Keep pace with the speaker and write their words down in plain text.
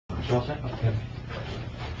Okay.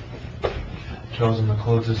 Charles, I'm going to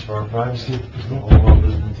close this for our privacy. There's no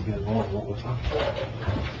others need to get involved in what we're talking about.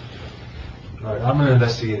 All right, I'm an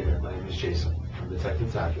investigator. My name is Jason. I'm Detective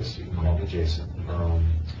Takis. You can call me Jason.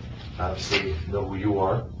 Obviously, know who you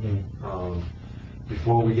are.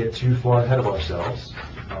 Before we get too far ahead of ourselves,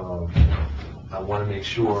 I want to make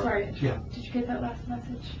sure. Sorry. Yeah. Did you get that last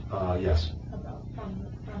message? Yes. About from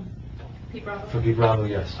Pete Bravo? For Pete Bravo,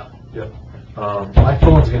 yes. Yep. My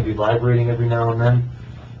phone's going to be vibrating every now and then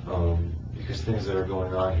because things that are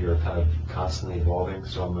going on here are kind of constantly evolving.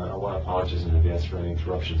 So I want to apologize in advance for any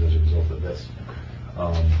interruptions as a result of this.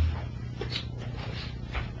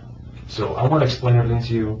 So I want to explain everything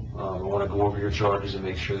to you. I want to go over your charges and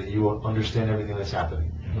make sure that you understand everything that's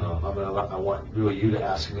happening. I want really you to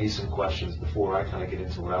ask me some questions before I kind of get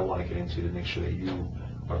into what I want to get into to make sure that you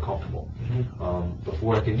are comfortable.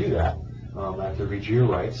 Before I can do that, I have to read you your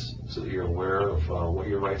rights so that you're aware of what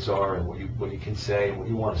your rights are and what you can say and what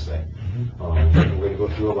you want to say. We're going to go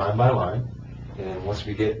through it line by line, and once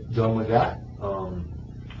we get done with that,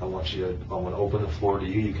 I want to open the floor to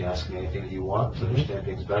you. You can ask me anything that you want to understand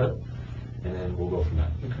things better, and then we'll go from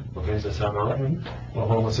there. Okay, does that sound all right? Well,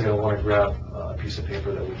 hold on one second. I want to grab a piece of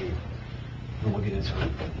paper that we need, and we'll get into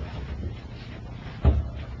it.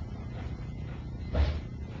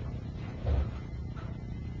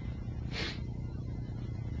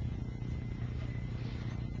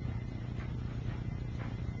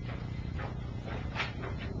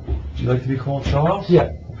 Would you like to be called Charles? Yeah.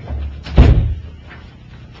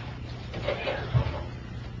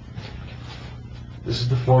 This is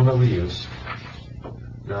the form that we use.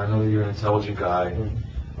 Now, I know that you're an intelligent guy,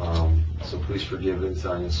 so please forgive it. It's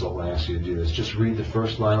not an insult when I ask you to do this. Just read the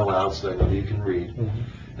first line aloud so I know that you can read.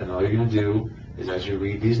 And all you're going to do is, as you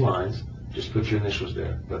read these lines, just put your initials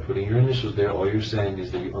there. By putting your initials there, all you're saying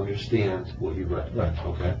is that you understand what you read. Right.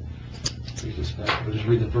 Okay? Just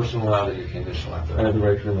read the first one aloud that you can initial after that. I have the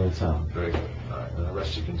right to remain silent. Very good. All right. And the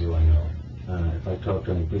rest you can do on your own. If I talk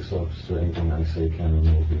to any police officer, anything I say can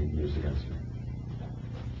and will be used against me.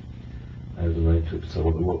 I have the right to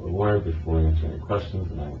consult a lawyer before I answer any questions,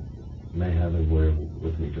 and I may have a lawyer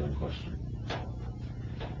with me during questioning.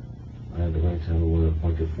 I have the right to have a lawyer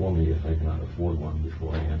appointed for me if I cannot afford one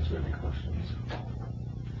before I answer any questions.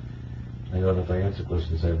 I know that if I answer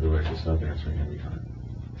questions, I have the right to stop answering any time.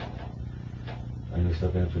 I may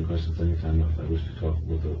stop answering questions anytime if I wish to talk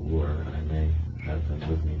with a lawyer, and I may have them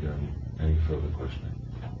with me during any further questioning.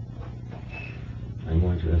 I'm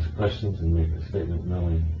going to answer questions and make a statement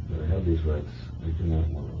knowing that I have these rights. I do not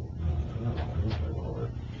want to. I don't know if I will.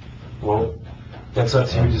 Well, that's up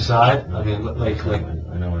to you to decide. I mean, like.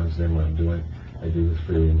 I know I understand what I'm doing. I do this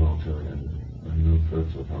freely and voluntarily, and no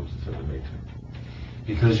threats or promises have been made to me.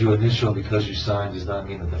 Because you initial, because you signed, does not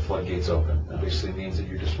mean that the floodgates open. It basically means that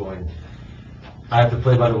you're just going. I have to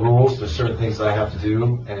play by the rules. There's certain things that I have to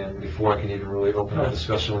do, and before I can even really open up a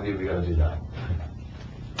discussion with you, we got to do that.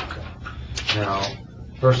 Okay. Now,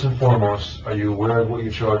 first and foremost, are you aware of what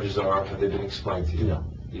your charges are? Have they been explained to you? No.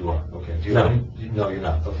 You are. Okay. Do you No. have any? No, you're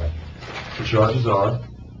not. Okay. The charges are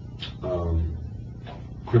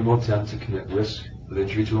criminal attempt to commit risk of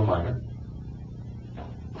injury to a minor,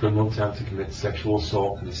 criminal attempt to commit sexual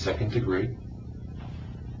assault in the second degree,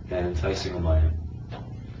 and enticing a minor.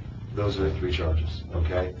 Those are the three charges,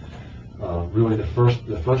 okay? Really, the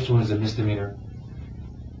first one is a misdemeanor.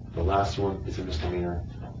 The last one is a misdemeanor.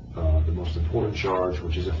 The most important charge,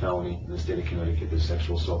 which is a felony in the state of Connecticut, the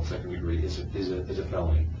sexual assault second degree, is a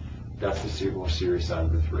felony. That's the more serious side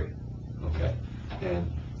of the three, okay? And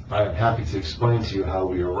I am happy to explain to you how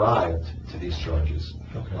we arrived to these charges,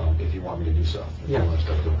 okay. If you want me to do so. If you want to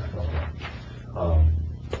start doing that. Okay.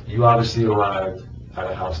 You obviously arrived at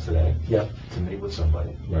a house today to meet with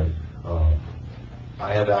somebody. Right.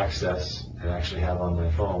 I have access and actually have on my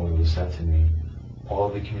phone when it was sent to me all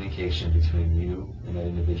the communication between you and that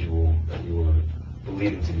individual that you were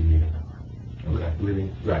believing to be meeting. Okay.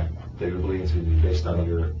 Believing? Right. They were believing to be based on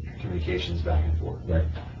your communications back and forth. Right.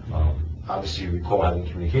 Obviously, you recall having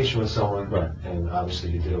communication with someone, right. And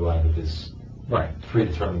obviously you did arrive at this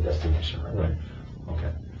predetermined destination, right? Right.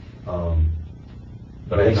 Okay.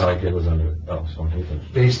 But I think all I did was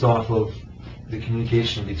based off of the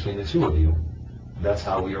communication between the two of you, that's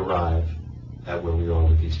how we arrive at where we are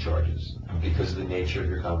with these charges, because of the nature of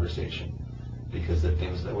your conversation, because the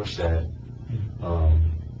things that were said.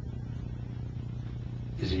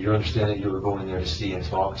 Is it your understanding you were going there to see and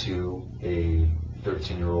talk to a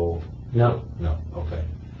 13-year-old? No. No. Okay.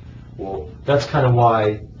 Well, that's kind of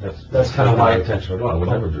why. That's kind of why. Intentional at all. I would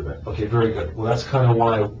never do that. Okay. Very good. Well, that's kind of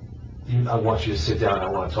why I want you to sit down. I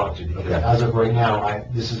want to talk to you. Because Okay. as of right now,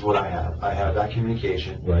 this is what I have. I have that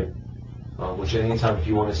communication, Right. which at any time, if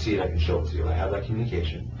you want to see it, I can show it to you. I have that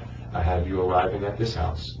communication. I have you arriving at this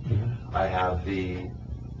house. Mm-hmm. I have the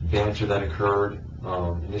banter that occurred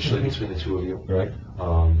initially between the two of you. Right.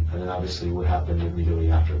 And then obviously what happened immediately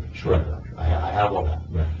after. Shortly Right. after. I have all that.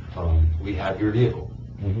 Right. We have your vehicle.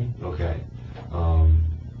 Mm-hmm. Okay.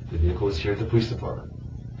 The vehicle is here at the police department,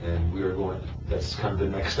 and we are going. That's kind of the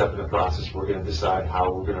next step in the process. We're going to decide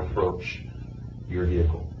how we're going to approach your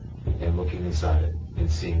vehicle and looking inside it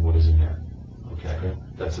and seeing what is in there. Okay. Okay.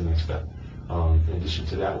 That's the next step. In addition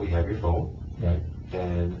to that, we have your phone, Right.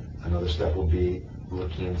 and another step will be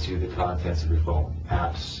looking into the contents of your phone,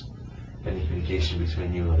 apps, any communication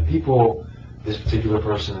between you and other people, this particular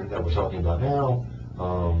person that we're talking about now,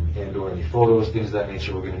 and or any photos, things of that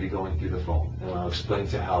nature. We're going to be going through the phone, and I'll explain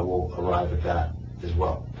to how we'll arrive at that as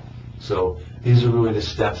well. So these are really the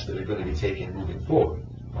steps that are going to be taken moving forward.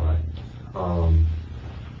 All right.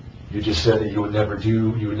 You just said that you would never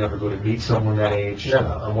go to meet someone that age.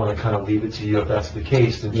 Yeah. I want to kind of leave it to you if that's the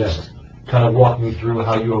case, and just kind of walk me through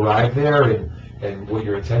how you arrived there and what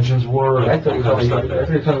your intentions were. I thought and you kind of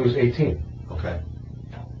stuff told me he was 18. Okay.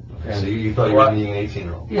 And So you thought you were meeting an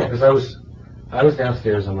 18-year-old? Yeah, because I was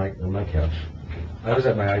downstairs on my couch. I was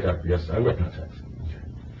at my eye doctor yesterday. I wear contacts.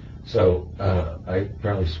 So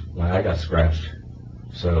my eye got scratched.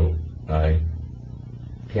 So I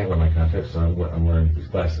can't wear my contacts. So I'm wearing these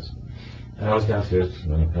glasses. And I was downstairs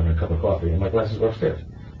having a cup of coffee, and my glasses were upstairs.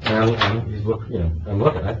 And I'm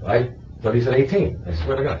looking. I thought he said 18. I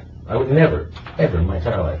swear to God, I would never, ever in my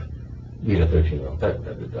entire life meet a 13-year-old.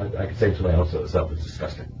 I could say to my own self, it's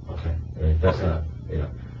disgusting. Okay. Right? That's not,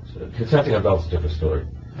 So consenting adults is a different story.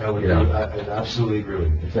 I would agree. I absolutely agree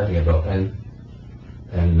with you. Consenting adult, and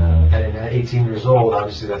And at 18 years old,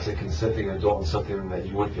 obviously that's a consenting adult and something that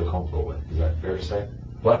you would feel comfortable with. Is that fair to say?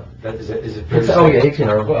 what? Is it fair to say? Oh yeah, 18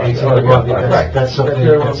 or above. 18 or above, Right. that's something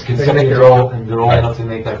They're- that's they consenting make their adult, own- and they're old Right. enough to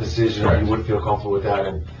make that decision, and Right. you would feel comfortable with that.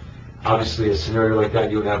 And obviously, a scenario like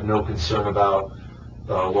that, you would have no concern about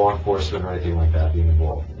law enforcement or anything like that being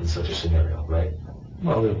involved in such a scenario, right?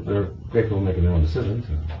 Well, they're capable of making their own decisions.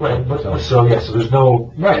 Right. But so there's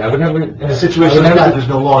no Right. I would never. in a situation like that. There's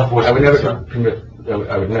no law enforcement. I would never concern. commit.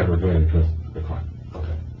 I would never do anything to the crime.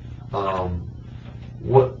 Okay.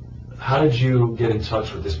 How did you get in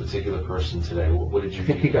touch with this particular person today? What did you? I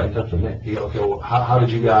think he got in touch with me. Okay. Well, how did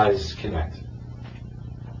you guys connect?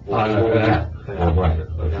 On an app. An Called app.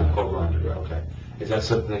 Grindr. An app called Grindr. Okay. Is that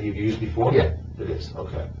something that you've used before? Yeah. It is.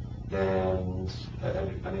 Okay. And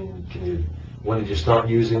I mean, when did you start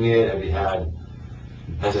using it? Have you had?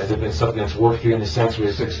 Has it been something that's worked for you in the sense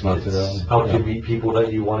where 6 months it's ago. helped you Yeah. meet people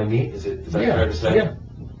that you want to meet? Is that fair to say? Yeah.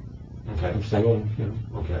 Okay. I'm single.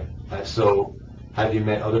 Okay. So, have you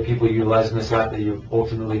met other people utilizing this app that you've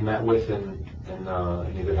ultimately met with and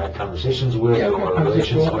either had conversations with Yeah, or okay.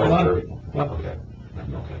 relations A with? lot of Or, people. okay.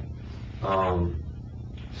 Okay.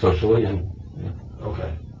 Socially and.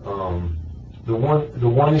 Okay. The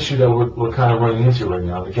one issue that we're kind of running into right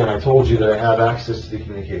now. Again, I told you that I have access to the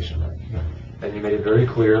communication, right? Yeah. And you made it very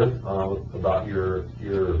clear about your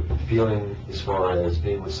feeling as far as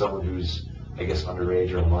being with someone who's, I guess,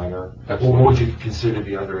 underage or a minor. Absolutely. What would you consider to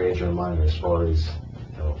be underage or a minor as far as,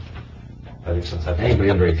 having some type of...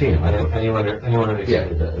 Anybody under 18. Anyone under 18. Yeah,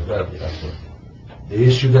 absolutely. The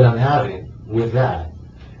issue that I'm having with that,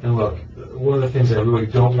 and look, one of the things I really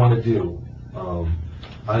don't want to do,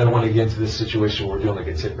 I don't want to get into this situation where we're doing like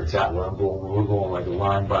a tit for tat, where we're going like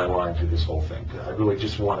line by line through this whole thing. I really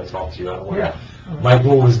just want to talk to you. I don't want to, my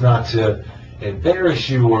goal is not to embarrass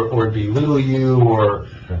you or belittle you or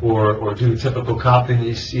do the typical cop thing that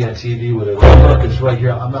you see on TV where they're like, look, it's right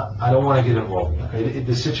here. I don't want to get involved in that.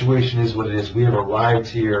 The situation is what it is. We have arrived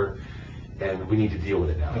here and we need to deal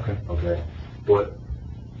with it now. Okay. But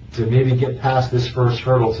to maybe get past this first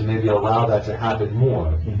hurdle, to maybe allow that to happen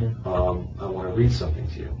more, I want to read something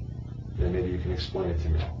to you. And maybe you can explain it to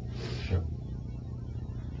me. Sure.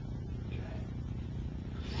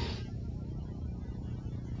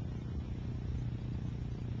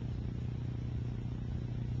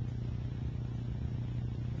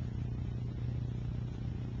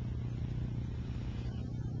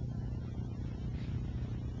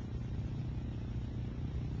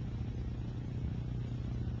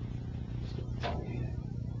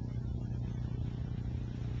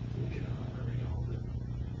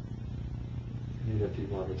 Maybe if you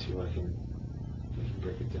want me to, I can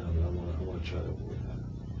break it down, but I want to try to avoid that.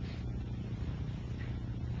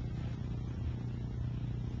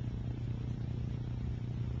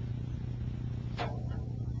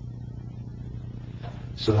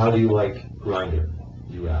 So how do you like Grindr?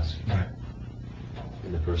 you ask, Right.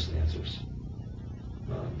 and the person answers.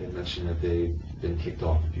 They mention that they've been kicked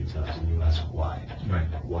off a few times, and you ask why. Right.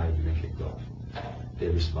 Why have you been kicked off? They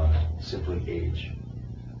respond, simply age.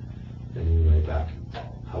 Then you write back,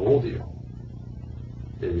 how old are you?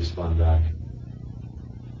 They respond back,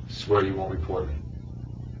 swear you won't report me.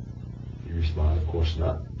 You respond, of course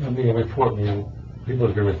not. I mean, report me. People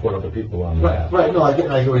are going to report other people on Right, that. right. No, I get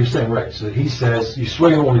what you're saying. Right. So he says, you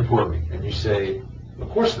swear you won't report me, and you say, of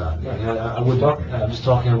course not. I mean, I wouldn't. I'm just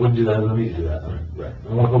talking. I wouldn't do that. I wouldn't need to do that. Right. I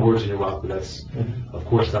don't want to put words in your mouth, but that's, of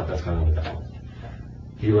course not. That's kind of what that was.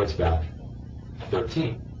 He writes back,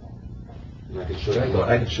 13. And I can show you.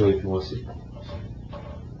 I can show you if you want to see.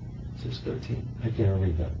 It says 13. I can't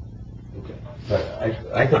read that. Okay.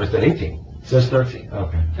 But I thought it said 18. It says 13.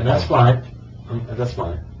 Okay. And that's fine. That's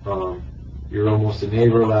fine. You're almost a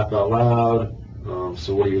neighbor, laugh out loud.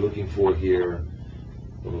 So what are you looking for here?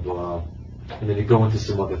 Blah, blah, blah. And then you go into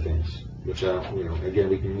some other things, which, again,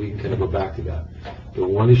 we can kind of go back to that. The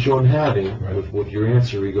one issue I'm having with your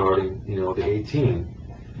answer regarding, the 18,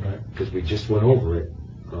 Right. because we just went over it,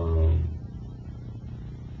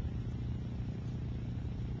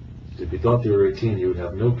 if you thought they were 18, you would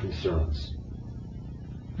have no concerns.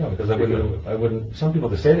 No, because I wouldn't, some people,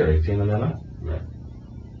 they say they're 18 and they're not. Right.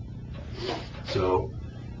 So,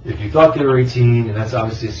 if you thought they were 18, and that's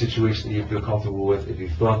obviously a situation that you feel comfortable with, if you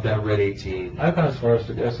thought that read 18, I've gone as far as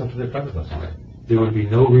to ask them to their driver's license. there would be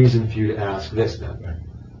no reason for you to ask this then.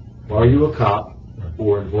 Right. Are you a cop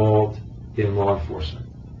or involved in law enforcement?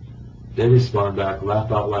 They respond back,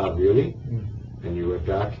 laugh out loud, really? And you write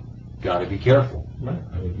back, gotta be careful. Right.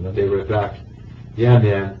 I would never. They write back, yeah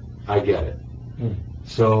man, I get it.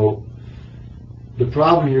 So, the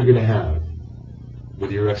problem you're going to have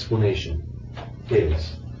with your explanation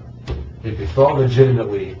is, if you thought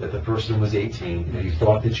legitimately that the person was 18, and you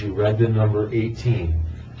thought that you read the number 18,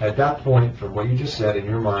 at that point, from what you just said in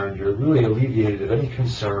your mind, you're really alleviated of any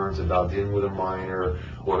concerns about dealing with a minor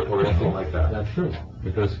or anything like that. That's true.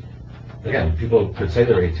 Because, again, people could say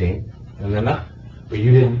they're 18 and they're not. But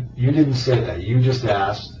you didn't say that. You just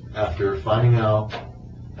asked, after finding out,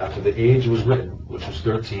 after the age was written, which was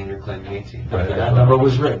 13, you're claiming 18. Right. After that number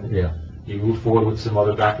was written, Yeah. you move forward with some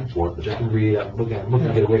other back and forth, which I can read. I'm looking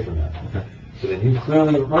to get away from that. Okay. So then you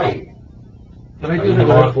clearly write, But I are do you that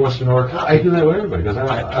law with enforcement or a cop? I do that with everybody because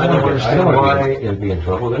I don't understand want why to be in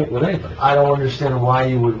trouble with anybody. I don't understand why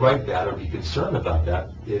you would write that or be concerned about that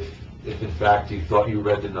if in fact you thought you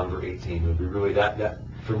read the number 18. It would be really that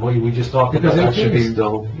from what we just talked Because about, that 18 should be is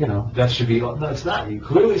still, that should be, no, it's not. You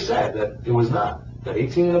clearly said that it was not. That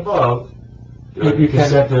 18 and above, they're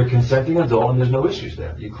a consenting adult, and there's no issues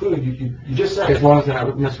there. You clearly, you just said as it. long as they're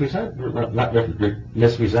not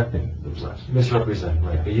misrepresenting themselves. Misrepresenting,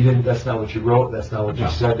 right? But you didn't. That's not what you wrote. That's not what you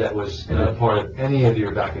said. That was not part of any of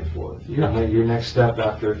your back and forth. Your next step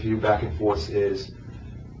after a few back and forths is,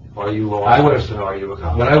 are you law enforcement or are you a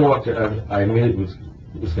cop? When I walked in, I immediately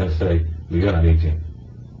was going to say, well, you're not 18.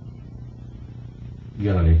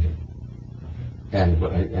 You're not 18.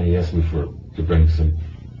 And he asked me to bring some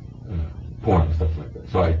porn and stuff like that.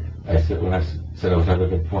 So I said, when I said I was never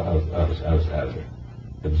going to porn, I was out of there.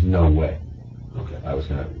 There was no way Okay. I was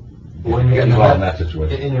going Well, to get involved in that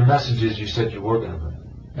situation. In your messages, you said you were going to bring it.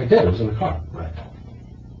 I did. It was in the car. Right.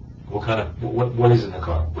 What kind of what is in the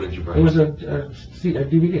car? What did you bring? It was a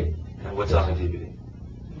DVD. And what's on the DVD?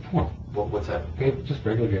 Porn. What's that? Just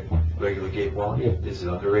regular gay porn. Regular gay porn? Yeah. Is it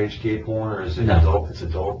underage gay porn or is it No. adult? It's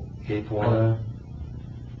adult gay porn.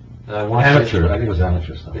 And I want Amateur. I think it was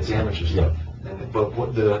amateur stuff. It's amateur stuff. And, but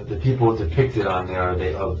what the people depicted on there, are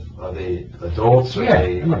they adults or are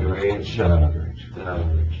they underage? They're not underage. They're not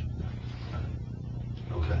underage.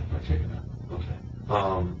 Okay. I take it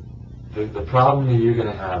out. Okay. The problem that you're going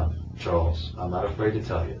to have, Charles, I'm not afraid to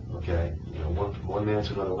tell you, okay? One man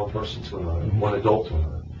to another, one person to another, one adult to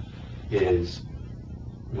another, is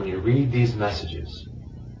when you read these messages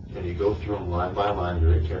and you go through them line by line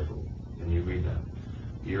very carefully and you read them,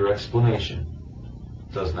 your explanation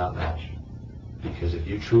does not match. Because if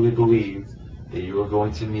you truly believed that you were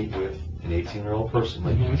going to meet with an 18-year-old person,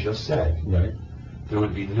 like you just said, Right. there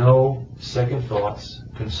would be no second thoughts,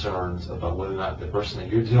 concerns about whether or not the person that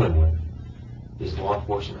you're dealing with is law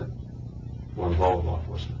enforcement or involved with law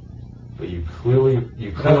enforcement. But you clearly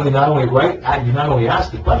not only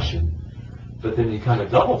ask the question, but then you kind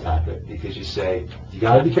of double tap it because you say you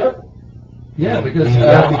got to be careful. Yeah, because you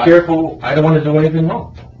got to be careful. I don't want to do anything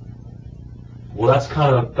wrong. Well, that's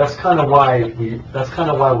kind of why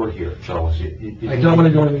we're here, Charles. I don't want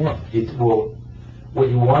to do anything wrong.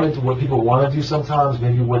 What people want to do sometimes,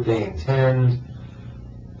 maybe what they intend.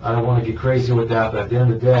 I don't want to get crazy with that, but at the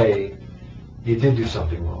end of the day, you did do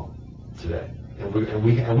something wrong today, and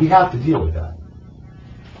we have to deal with that.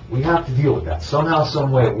 We have to deal with that somehow,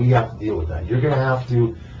 some way. We have to deal with that. You're going to have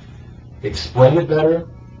to explain it better,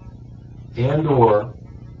 and/or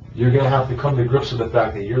you're going to have to come to grips with the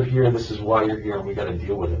fact that you're here. This is why you're here, and we got to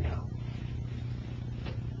deal with it now.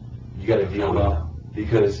 You got to deal with it now,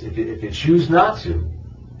 because if you choose not to,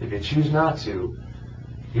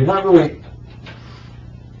 you're not really.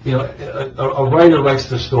 You know, a writer writes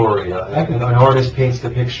the story, an artist paints the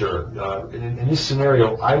picture. In this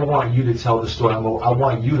scenario, I want you to tell the story. I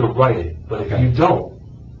want you to write it. But if you don't,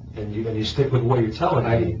 and you stick with what you're telling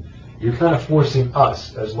me, you're kind of forcing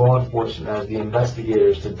us, as law enforcement, as the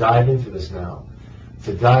investigators, to dive into this now,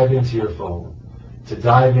 to dive into your phone, to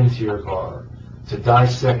dive into your car, to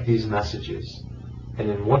dissect these messages. And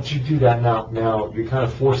then once you do that, now you're kind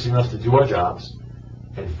of forcing us to do our jobs,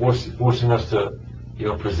 and forcing us to, you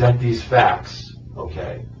know, present these facts,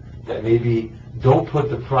 okay, that maybe don't put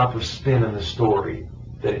the proper spin on the story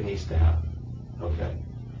that it needs to have, okay?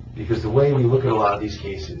 Because the way we look at a lot of these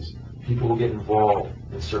cases, people who get involved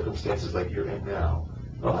in circumstances like you're in now,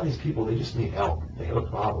 a lot of these people, they just need help. They have a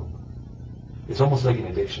problem. It's almost like an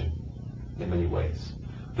addiction in many ways.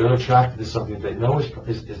 They're attracted to something they know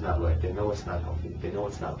is not right. They know it's not healthy. They know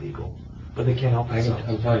it's not legal. But they can't help themselves.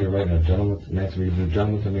 I'm telling you right now, gentlemen, next week, you've been a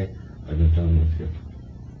gentleman to me, I've been a gentleman with you.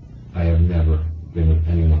 I have never been with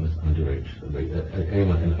anyone that's underage,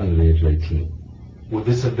 anyone under the age of 18. Would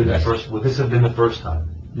this have been the first? Would this have been the first time?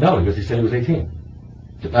 No, because he said he was 18.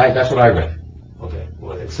 That's what I read. Okay.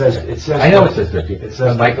 Well, it says. I know it says 13. It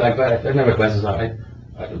says. Mike, I have my glasses on.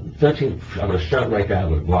 13. I would have shut it right down. I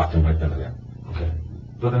would have blocked him right then and there. Okay.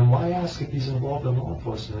 But then why ask if he's involved in law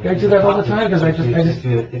enforcement? I do that all the time because I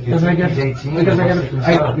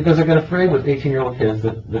get afraid with 18-year-old kids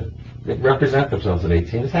that represent themselves at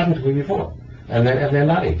 18. This happened to me before, and they're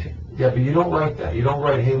not 18. Yeah, but you don't write that. You don't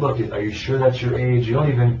write, hey, look, are you sure that's your age? You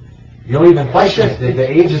don't even question it. The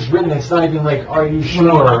age is written. It's not even like, are you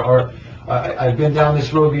sure? Or I've been down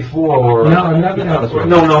this road before. Or no, I've never been down this road.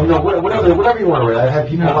 No. Whatever you want to write.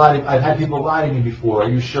 I've had people lie to me before. Are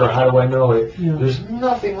you sure? How do I know it? Yeah. There's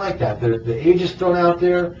nothing like that. The age is thrown out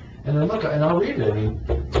there, and then look, and I'll read it. I mean,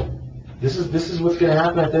 this is what's going to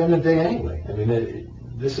happen at the end of the day anyway. I mean,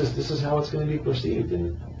 this is how it's going to be perceived.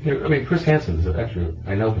 And here, I mean, Chris Hansen is actually,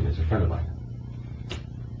 I know him. He's a friend of mine.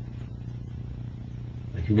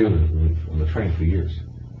 I can do him on the train for years.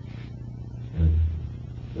 And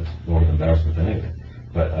that's more of an embarrassment than anything.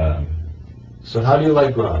 But so how do you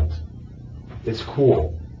like grind? It's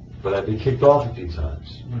cool, but I've been kicked off a few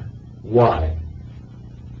times. Right. Why?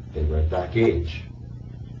 They write back age.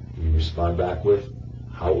 You respond back with,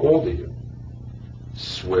 how old are you?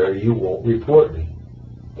 Swear you won't report me.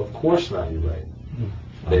 Of course not, you write.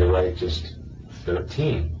 They write just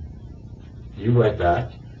 13. You write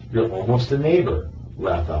back, you're almost a neighbor.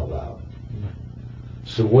 Laugh out loud.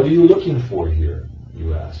 So what are you looking for here,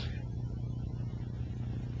 you ask?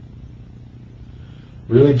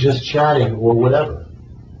 Really just chatting or whatever.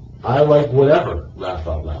 I like whatever. Laugh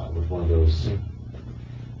out loud with one of those.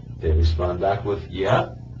 They respond back with, yeah.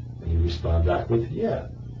 And you respond back with, yeah.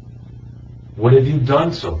 What have you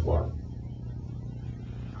done so far?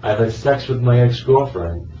 I've had sex with my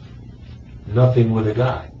ex-girlfriend. Nothing with a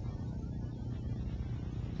guy.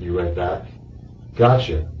 You write back,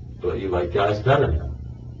 gotcha, but you like guys better now.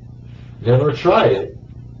 Never tried it,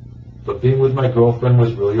 but being with my girlfriend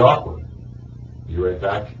was really awkward. You write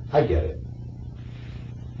back, I get it.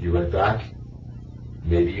 You write back,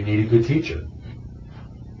 maybe you need a good teacher.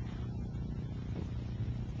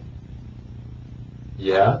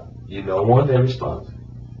 Yeah, you know one, they respond.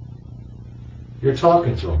 You're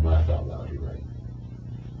talking to him, laugh out loud, you write.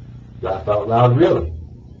 Laugh out loud, really?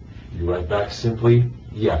 You write back simply,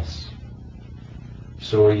 yes.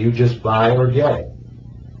 So are you just bi or gay?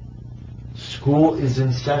 School is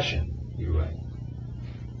in session, you write.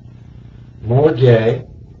 More gay,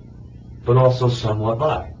 but also somewhat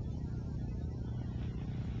bi.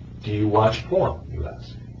 Do you watch porn, you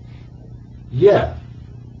ask. Yeah.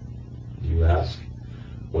 You ask,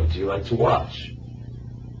 what do you like to watch?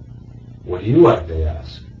 What do you like, they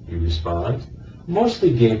ask. You respond,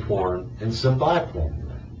 mostly gay porn and some bi porn.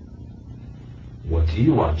 What do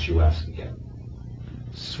you watch, you ask again.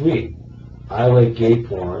 Sweet. I like gay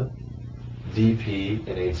porn, DP,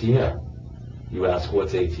 and ATM. You ask,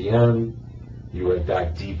 what's ATM? You write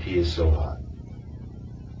back, DP is so hot.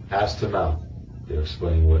 Ass to mouth. They're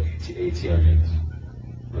explaining what ATM means.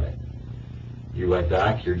 Right. You write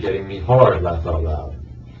back, you're getting me hard, laugh out loud.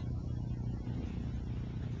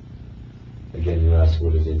 Again, you ask,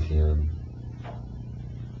 what is ATM?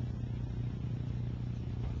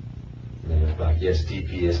 And they write back, yes,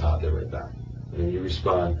 DP is hot, they're right back. And then you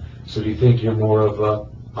respond, so do you think you're more of a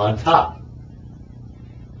on top?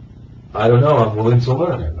 I don't know, I'm willing to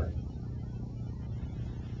learn.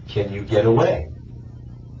 Can you get away?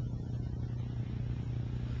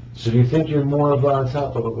 So do you think you're more of on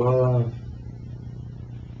top of a...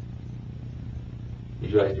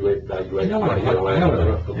 You wait, get away.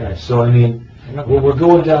 Yeah. So, I mean, we're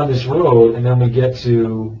going down this road, and then we get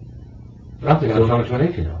to... I think I was on to an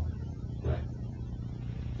 18-year-old. Right.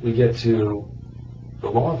 We get to the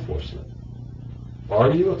law enforcement.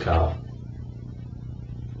 Are you a cop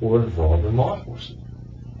or involved in law enforcement?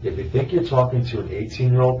 If you think you're talking to an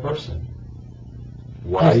 18-year-old person,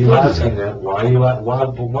 why are you asking them? Why would you ask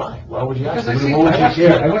them? What would you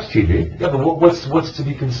care? I watch TV. Yeah, but what's to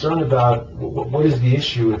be concerned about? What is the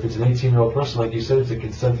issue if it's an 18-year-old person? Like you said, it's a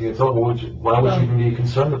consenting adult. Why would you even be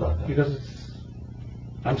concerned about that? Because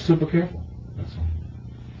I'm super careful. That's all.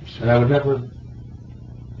 And I would never do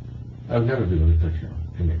what a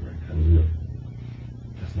 13-year-old to me, right? I would do it.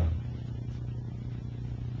 That's not.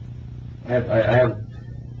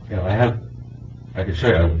 I could show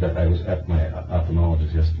you that I was at my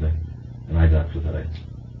ophthalmologist yesterday, an eye doctor, that I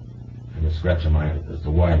had a scratch on my eye as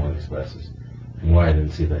to why I'm wearing these glasses and why I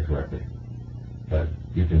didn't see that correctly. But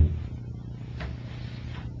you can,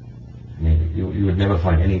 I mean, you would never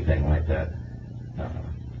find anything like that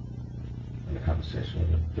in a conversation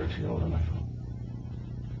with a 13-year-old on my phone.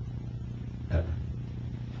 Ever.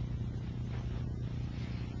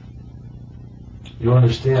 You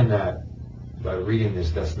understand that by reading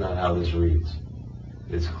this, that's not how this reads.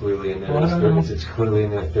 It's clearly in there. It's clearly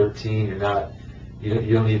in there. 13. You're not.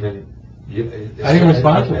 You don't even. I didn't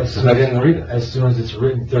respond to it. I didn't read it. As soon as it's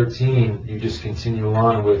written 13, you just continue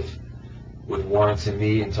on with wanting to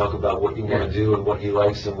meet and talk about what you want to do and what he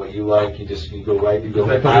likes and what you like. You go right. You go.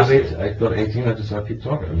 I thought 18. I just have to keep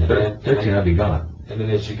talking. I mean, 13, I'd be gone. And then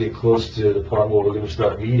as you get close to the part where we're going to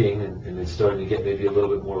start meeting and it's starting to get maybe a little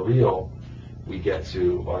bit more real, we get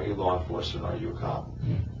to, are you law enforcement? Are you a cop?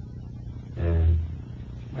 And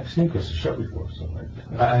I've seen Chris's show before, so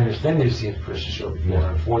I understand you've seen Chris's show before.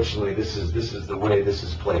 Yeah. Unfortunately, this is the way this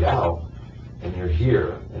is played out, and you're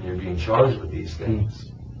here and you're being charged with these things,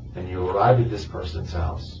 and you arrive at this person's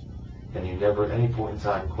house, and you never at any point in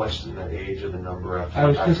time question the age or the number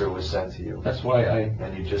after it was sent to you. That's why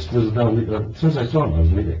And you just as soon as I saw him, I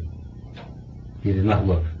was leaving. He did not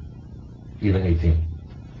look even 18.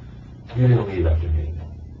 You didn't leave after meeting him.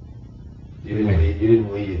 You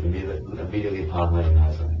didn't leave immediately upon laying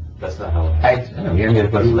eyes on him. That's not how it happened. He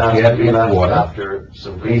left after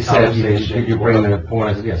some He great said, conversation. "You bring the porn."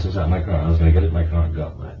 I said, "Yes, it's not my car. I was going to get it in my car and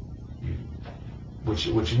go." Right. What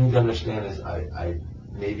you need to understand is, I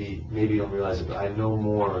maybe you don't realize it, but I know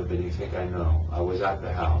more than you think I know. I was at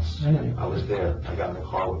the house. I was there. I got in the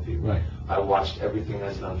car with you. Right. I watched everything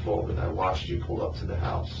as it unfolded. I watched you pull up to the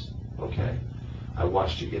house. Okay. I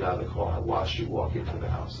watched you get out of the car. I watched you walk into the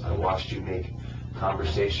house. I watched you make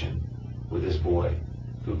conversation with this boy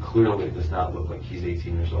who clearly does not look like he's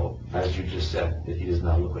 18 years old. As you just said, that he does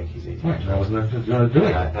not look like he's 18 Right. years I old. wasn't going to do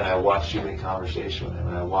it. And I watched you make conversation with him,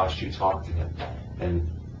 and I watched you talk to him. And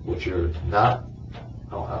what you're not,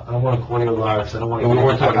 I don't want to call you a liar, because I don't want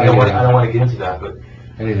to get into that, but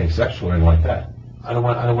Anything sexual or anything like that. I don't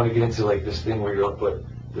want to get into like this thing where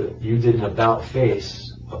you did an about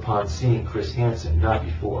face upon seeing Chris Hansen, not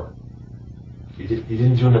before. You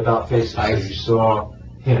didn't do an about face until you saw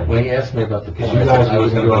him. When he asked me about the porn,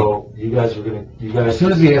 Because you guys were going to as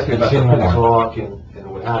soon as he asked me about the continue to porn, talk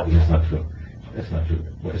and what have you. that's not true. That's not true.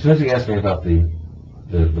 As soon as he asked me about the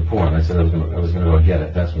porn, I said I was going to go get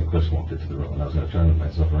it. That's when Chris walked into the room, and I was going to turn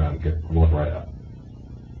myself around and walk right out.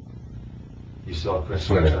 You saw Chris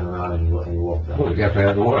turn around and you walked out. Well, after I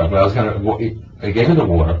had the water, but I was going to. I gave him the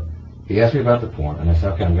water. He asked me about the porn, and I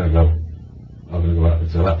said, "Okay, I'm going to go out."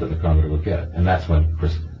 So I left it in the car, I'm going to go get it. And that's when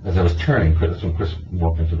Chris, as I was turning, that's when Chris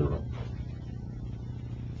walked into the room.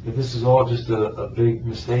 If this is all just a big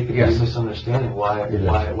mistake, a big misunderstanding, why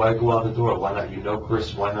go out the door? Why not? You know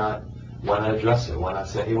Chris. Why not address it? Why not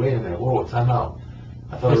say, "Hey, wait a minute, whoa, time out.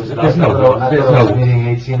 I thought it was meeting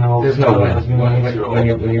 18-year-olds. There's no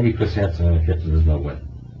win. When you meet Chris Hansen in the kitchen, there's no win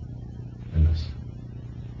in this.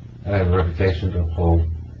 And I have a reputation to uphold.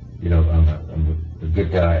 I'm a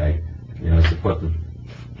good guy. I support the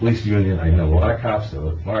police union. I know a lot of cops, a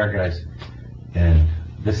lot of fire guys, and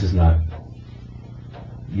this is not.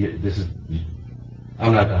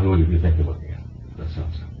 I'm not who you think you're looking at. That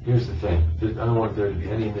sounds. Here's the thing. I don't want there to be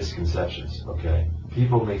any misconceptions. Okay.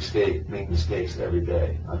 People make mistakes every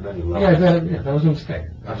day on many levels. Yeah, that was a mistake.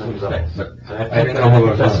 On many levels. I didn't know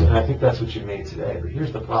what I was doing. And I think that's what you made today. But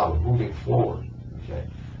here's the problem. Moving forward, okay,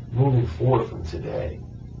 moving forward from today,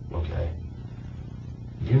 okay,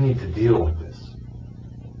 you need to deal with this.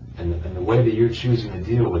 And the way that you're choosing to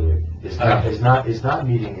deal with it is not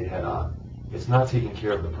meeting it head on. It's not taking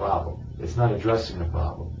care of the problem. It's not addressing the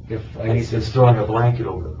problem. It's throwing a blanket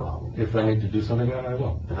over the problem. If I need to do something about it, I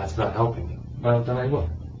will. And that's not helping you. Well, then I will.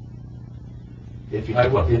 I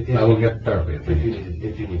will get therapy if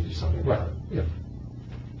you need to do something about it. Yeah.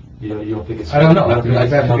 You don't think it's... I don't know. I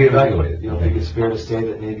have to be evaluated. You don't think it's fair to say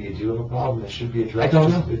that maybe you do have a problem that should be addressed? I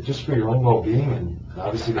don't know. Just for your own well-being and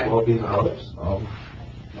obviously the well-being of others?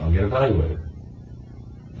 I'll get evaluated.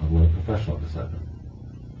 I'll let a professional decide that.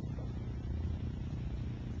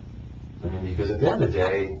 I mean, because at the end of the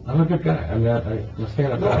day... I'm a good guy. I'm a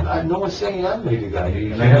stand-up guy. No one's saying I'm a good guy.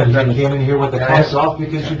 You haven't came in here with the cuffs off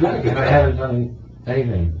because you're doing a good guy. I haven't done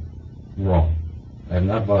anything wrong. I have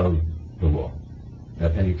not violated the law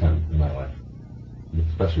at any time in my life,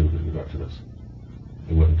 especially with regard to this.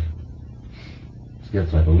 I wouldn't. It's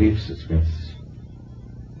against my beliefs. It's against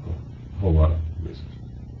a whole lot of reasons.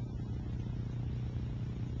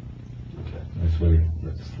 Okay.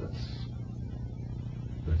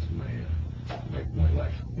 That's my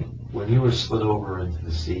life. When you were slid over into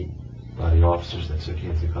the seat by the officers that took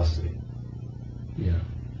you into custody, Yeah.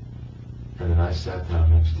 and then I sat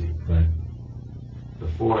down next to you, Right.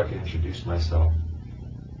 before I could introduce myself,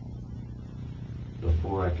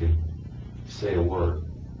 before I could say a word,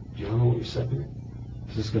 do you remember what you said to me?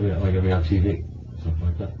 Is this going to be on TV? Something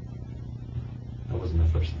like that? That wasn't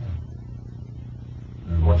the first time.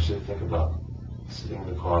 I want you to think about sitting in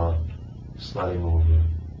the car, sliding over.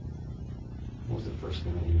 What was the first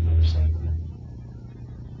thing that you remember saying to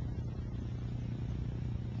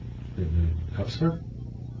me? The officer?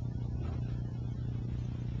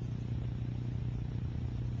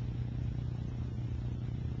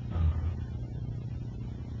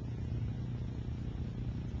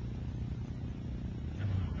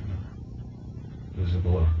 It was a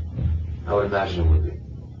blow. I would imagine it would be.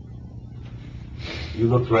 You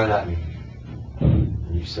looked right at me,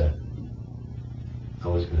 and you said, I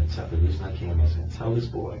was going to tell, the reason I came, I was going to tell this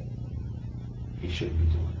boy he shouldn't be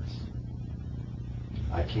doing this.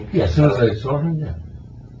 I came here. Yeah, as soon as I saw him, yeah.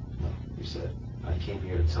 No, you said, I came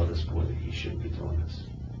here to tell this boy that he shouldn't be doing this.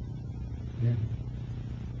 Yeah.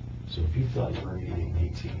 So if you thought you were meeting an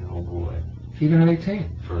 18-year-old boy Even at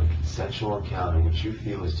 18. for a consensual encounter, which you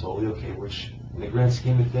feel is totally okay, which in the grand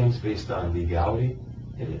scheme of things, based on legality,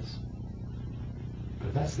 it is. But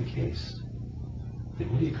if that's the case,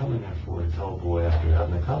 then what are you coming there for to tell a boy after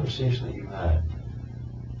having the conversation that you had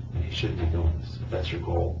that he shouldn't be doing this, if that's your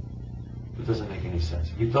goal? It doesn't make any sense.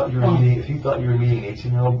 If you thought you were meeting an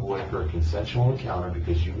 18-year-old boy for a consensual encounter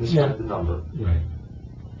because you misread the number, Right.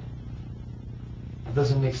 it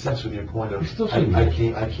doesn't make sense with your point of, He still I shouldn't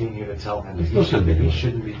came here to tell him that He still he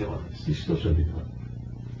shouldn't be doing this. He still should be doing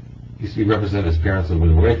it. He represented his parents that were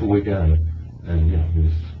away for the weekend, and he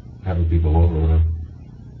was having people over with him.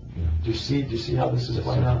 Do you see how this is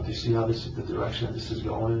playing out? Do you see how this is the direction that this is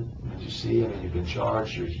going? I mean, do you see? I mean, you've been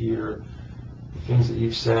charged. You're here. The things that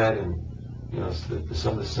you've said, and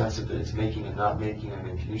some of the sense that it's making and not making. I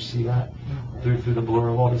mean, can you see that through the blur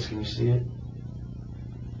of all this? Can you see it?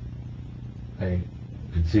 I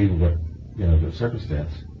could see what the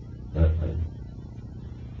circumstance, but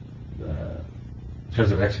in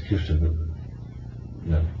terms of execution,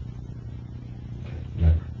 never.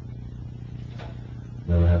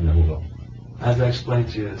 Never have, never will. As I explained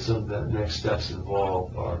to you, some of the next steps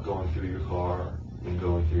involved are going through your car and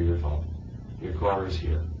going through your phone. Your car is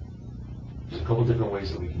here. There's a couple different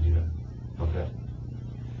ways that we can do that. Okay?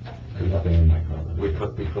 There's nothing in my car. We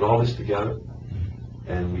put all this together,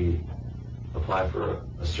 and we apply for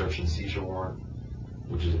a search and seizure warrant,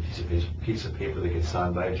 which is a piece of paper that gets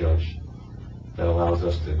signed by a judge that allows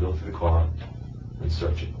us to go through the car and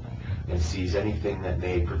search it and seize anything that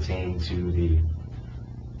may pertain to the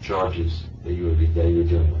charges that you're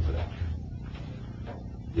dealing with today.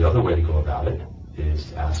 The other way to go about it is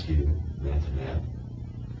to ask you, man to man.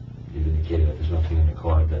 You've indicated that there's nothing in the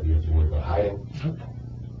car that you have to worry about hiding.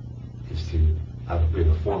 Is to we have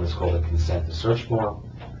a form that's called a consent to search form.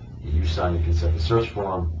 You sign the consent to search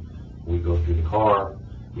form. We go through the car.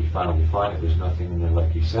 We finally find if there's nothing in there,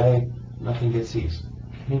 like you say, nothing gets seized.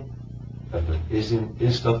 If there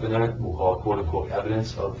is stuff in there, we'll call it quote-unquote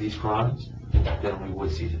evidence of these crimes, then we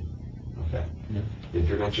would seize it. Okay? Yeah. If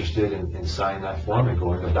you're interested in signing that form and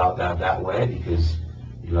going about that way, because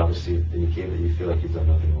you obviously indicated that you feel like you've done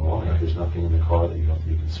nothing wrong, and if there's nothing in the car that you have to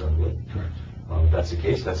be concerned with. Correct. If that's the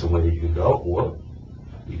case, that's a way that you could go, or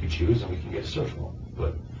you could choose and we can get a search warrant.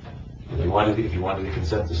 But if you wanted to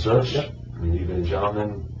consent to search, I mean, you've been a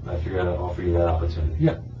gentleman, I figured I'd offer you that opportunity.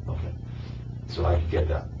 Yeah. so I can get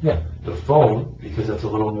that. Yeah. The phone, because that's a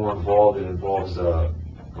little more involved, it involves, I'm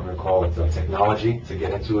going to call it technology to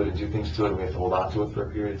get into it and do things to it, and we have to hold on to it for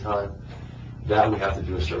a period of time. That we have to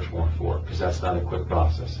do a search warrant for, because that's not a quick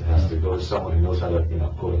process. It has to go to someone who knows how to,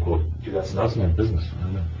 quote unquote, do that stuff. That's my business. I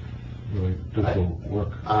know. Really difficult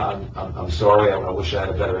work. I'm sorry. I wish I had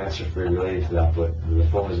a better answer for you related to that, but the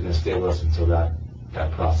phone is going to stay with us until that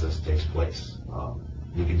process takes place.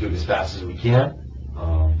 We can do it as fast as we can,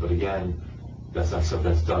 but again, that's not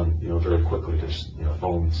something that's done, very quickly. There's,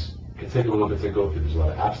 phones can take a little bit to go through. There's a lot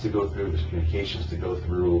of apps to go through. There's communications to go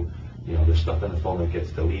through. There's stuff in the phone that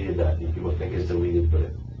gets deleted that people think is deleted, but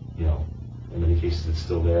it, in many cases it's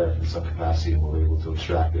still there in some capacity, and we're able to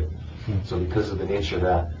extract it. So because of the nature of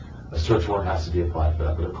that, a search warrant has to be applied for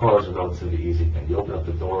that. But a car is a relatively easy thing. You open up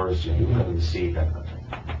the doors, you come in the seat, that kind of thing.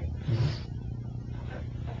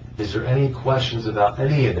 Is there any questions about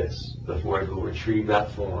any of this before I go retrieve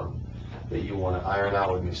that form that you want to iron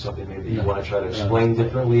out with me? Something maybe you want to try to explain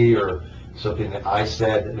differently, or something that I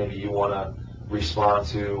said that maybe you want to respond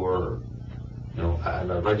to, or I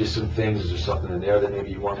read you some things. Is there something in there that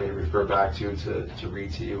maybe you want me to refer back to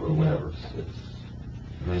read to you, or whatever?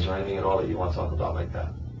 Is there anything at all that you want to talk about like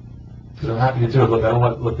that? Because I'm happy to do it.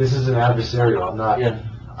 Look, this is an adversarial.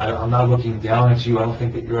 I'm not looking down at you. I don't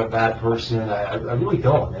think that you're a bad person. I really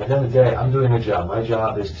don't. At the end of the day, I'm doing a job. My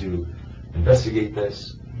job is to investigate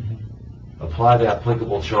this, apply the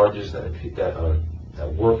applicable charges that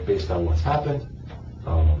work based on what's happened,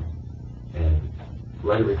 and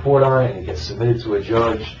write a report on it, and it gets submitted to a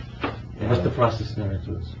judge. And what's the process now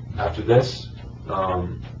after this? After this,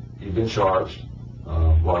 you've been charged.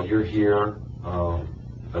 While you're here,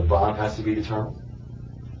 a bond has to be determined,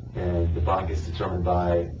 and the bond gets determined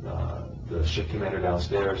by the shift commander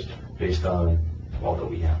downstairs based on all that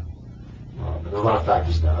we have. And there's a lot of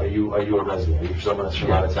factors now. Are you a resident? Are you someone that's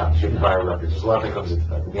from out of town? Do you have prior records? There's a lot that comes into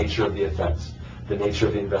that. The nature of the offense, the nature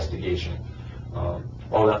of the investigation,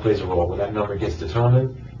 all that plays a role. When that number gets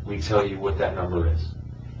determined, we tell you what that number is.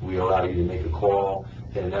 We allow you to make a call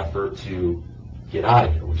in an effort to get out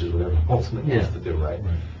of here, which is what everyone ultimately wants to do, right?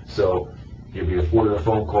 So you'll be afforded a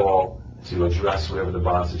phone call to address whatever the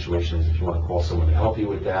bond situation is. If you want to call someone to help you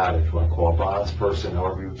with that, if you want to call a bonds person,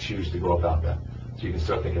 however you choose to go about that. So you can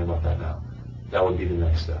start thinking about that now. That would be the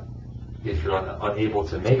next step. If you're unable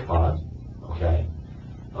to make bond, okay,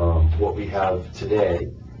 what we have today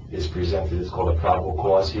is presented. It's called a probable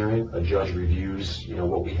cause hearing. A judge reviews,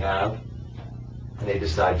 what we have, and they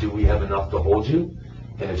decide, do we have enough to hold you?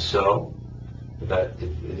 And if so, if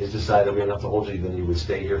it is decided that we have enough to hold you, then you would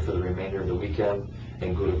stay here for the remainder of the weekend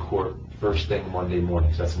and go to court first thing Monday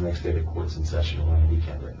morning. So that's the next day the court's in session. We're on the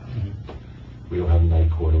weekend right now. We don't have a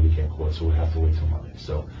night court or weekend court, so we have to wait till Monday.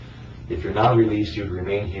 So if you're not released, you'd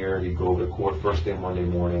remain here. You go to court first thing Monday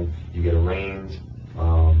morning. You get arraigned.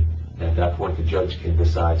 And at that point, the judge can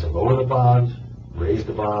decide to lower the bond, raise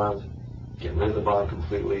the bond, get rid of the bond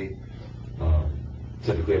completely.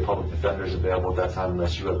 Typically, a public defender is available at that time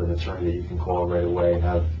unless you have an attorney that you can call right away and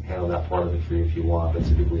handle that part of it for you if you want. But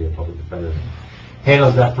typically, a public defender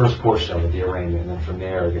handles that first portion of it, the arraignment, and then from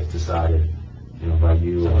there, it gets decided, by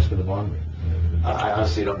you. How much for the bond rate? I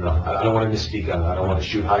honestly don't know. I don't want to misspeak on it. I don't want to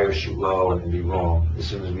shoot high or shoot low and be wrong. As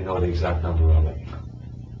soon as we know the exact number, I'll let you know.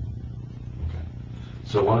 Okay.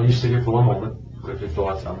 So why don't you sit here for one moment, collect your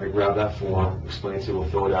thoughts. I'm going to grab that form, explain it to you, we'll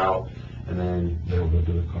fill it out, and then They'll go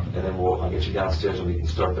to the car. And then I'll get you downstairs and we can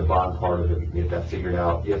start the bond part of it. We can get that figured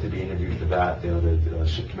out. You have to be interviewed for that. The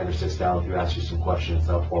shift commander sits down with you, asks you some questions.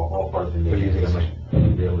 That's all part of the But you think I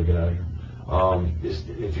might be able to get out of here?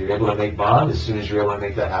 If you're able to make bond, as soon as you're able to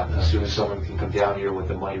make that happen, as soon as someone can come down here with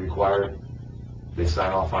the money required, they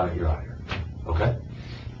sign off on it, you're out here. Okay?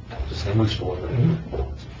 Just hang loose for it.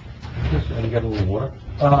 And you got a little water?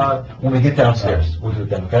 When we get downstairs, we'll do it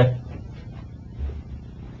then, okay?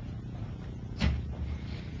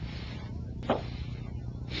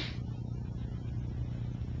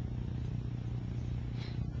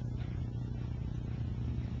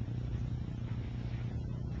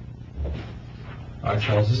 All right,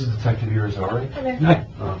 Charles, this is Detective Irizarry.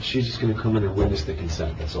 Hello. She's just going to come in and witness the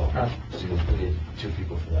consent, that's all. So you need 2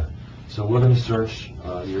 people for that. So we're going to search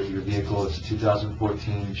your vehicle. It's a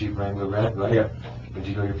 2014 Jeep Wrangler Red, right? Yeah. And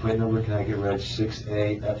do you know your plate number? Can I get reg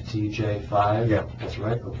 6AFTJ5? Yeah. That's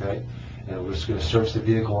right, okay. And we're just going to search the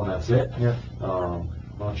vehicle and that's it? Yeah. Why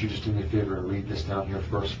don't you just do me a favor and read this down here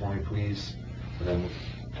first for me, please? And then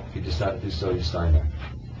if you decide to do so, you sign that.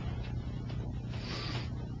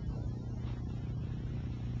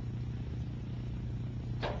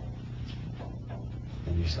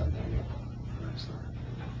 And you sign that.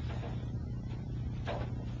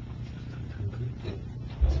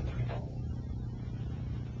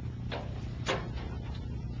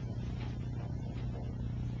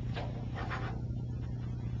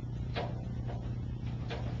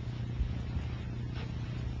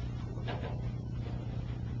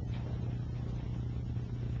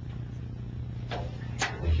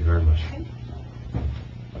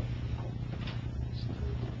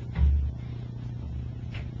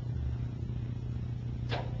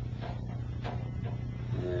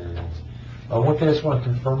 One thing I just want to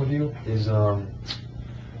confirm with you is we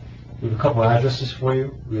have a couple of addresses for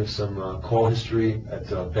you. We have some call history at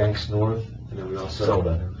Banks North, and then we also Sold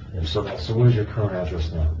that. You sold that. So what is your current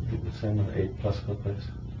address now? The same one, 8 Plesko Place.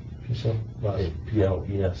 You sold? 8 Plesko.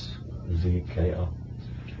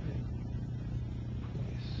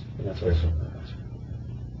 And that's where I sold that.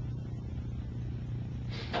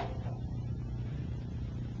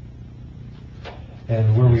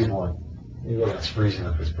 And where were you born? It's freezing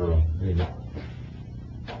up this borough.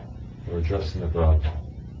 We're addressing the borough.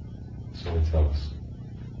 So they tell us.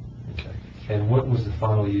 Okay. And what was the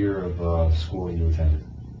final year of school you attended?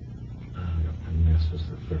 Master's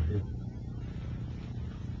the third year.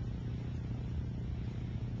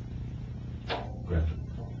 Graduate.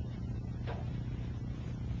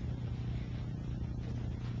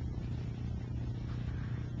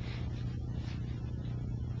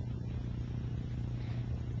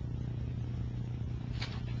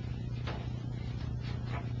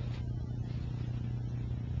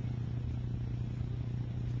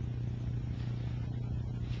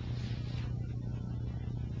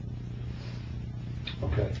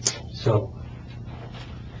 Okay, so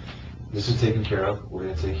this is taken care of. We're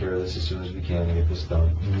going to take care of this as soon as we can and get this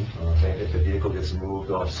done. If the vehicle gets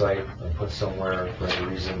moved off-site and put somewhere for any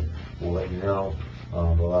reason, we'll let you know.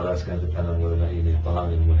 But a lot of that's going to depend on whether or not you need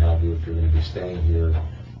bond and what have you. If you're going to be staying here,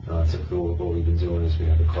 typically what we've been doing is we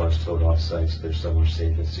have the cars towed off-site so they're somewhere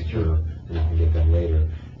safe and secure, and you can get them later.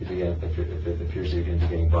 If it appears that you're going to be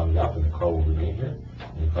getting bonded up, then the car will remain here,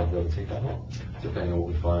 and you'll probably be able to take that home, depending on what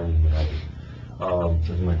we find and what have you.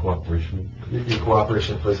 My cooperation. Your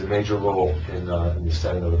cooperation plays a major role in the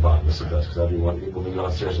setting of the bond. This does, because everyone, when we go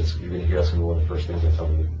downstairs, you're going to hear us, going to be one of the first things I tell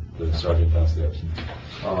the sergeant downstairs.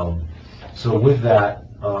 So with that,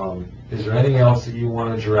 is there anything else that you want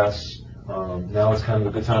to address? Now is kind of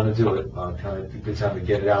a good time to do it. Kind of a good time to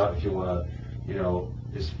get it out if you want to,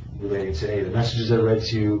 is relating to the messages I read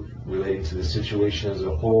to you, relating to the situation as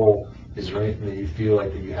a whole. Is there anything that you feel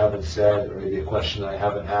like that you haven't said, or maybe a question I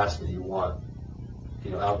haven't asked that you want,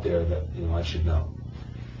 out there that, I should know?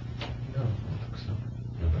 No, I don't think so. You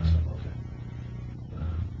don't think so? Okay.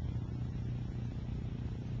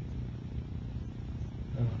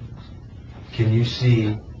 I don't think so.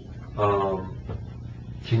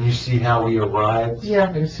 Can you see how we arrived? Yeah,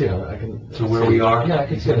 I can see it. I can. To where we are? Yeah, I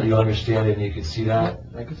can see it. You understand it and you can see that?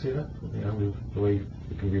 Yeah, I can see that. The way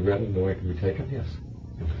it can be read and the way it can be taken, yes.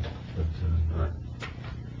 Okay. But, All right.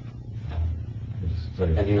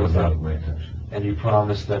 And you was out of my attention. And you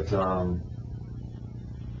promise that,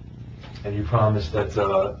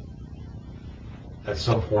 at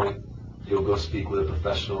some point you'll go speak with a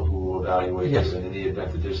professional who will evaluate Yes. this, and in the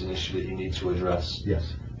event that there's an issue that you need to address,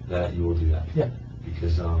 Yes. that you will do that. Yeah.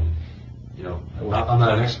 Because, I'm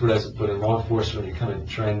not an expert as it, but in law enforcement, you kind of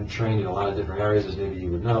train in a lot of different areas, as maybe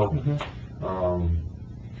you would know.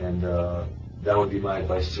 That would be my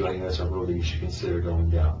advice too. I think that's a road that you should consider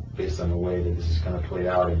going down, based on the way that this is kind of played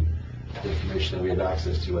out and the information that we have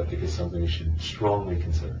access to. I think it's something you should strongly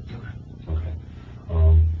consider. Okay.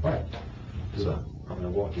 All right. So I'm going to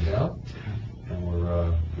walk you down, and we're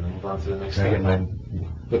going to move on to the next Can I get thing. mine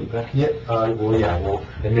put back? Yeah. Well,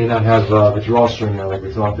 it may not have the drawstring there like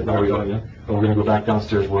we talked about. There we go, yeah. But we're going to go back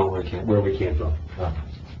downstairs where we came from.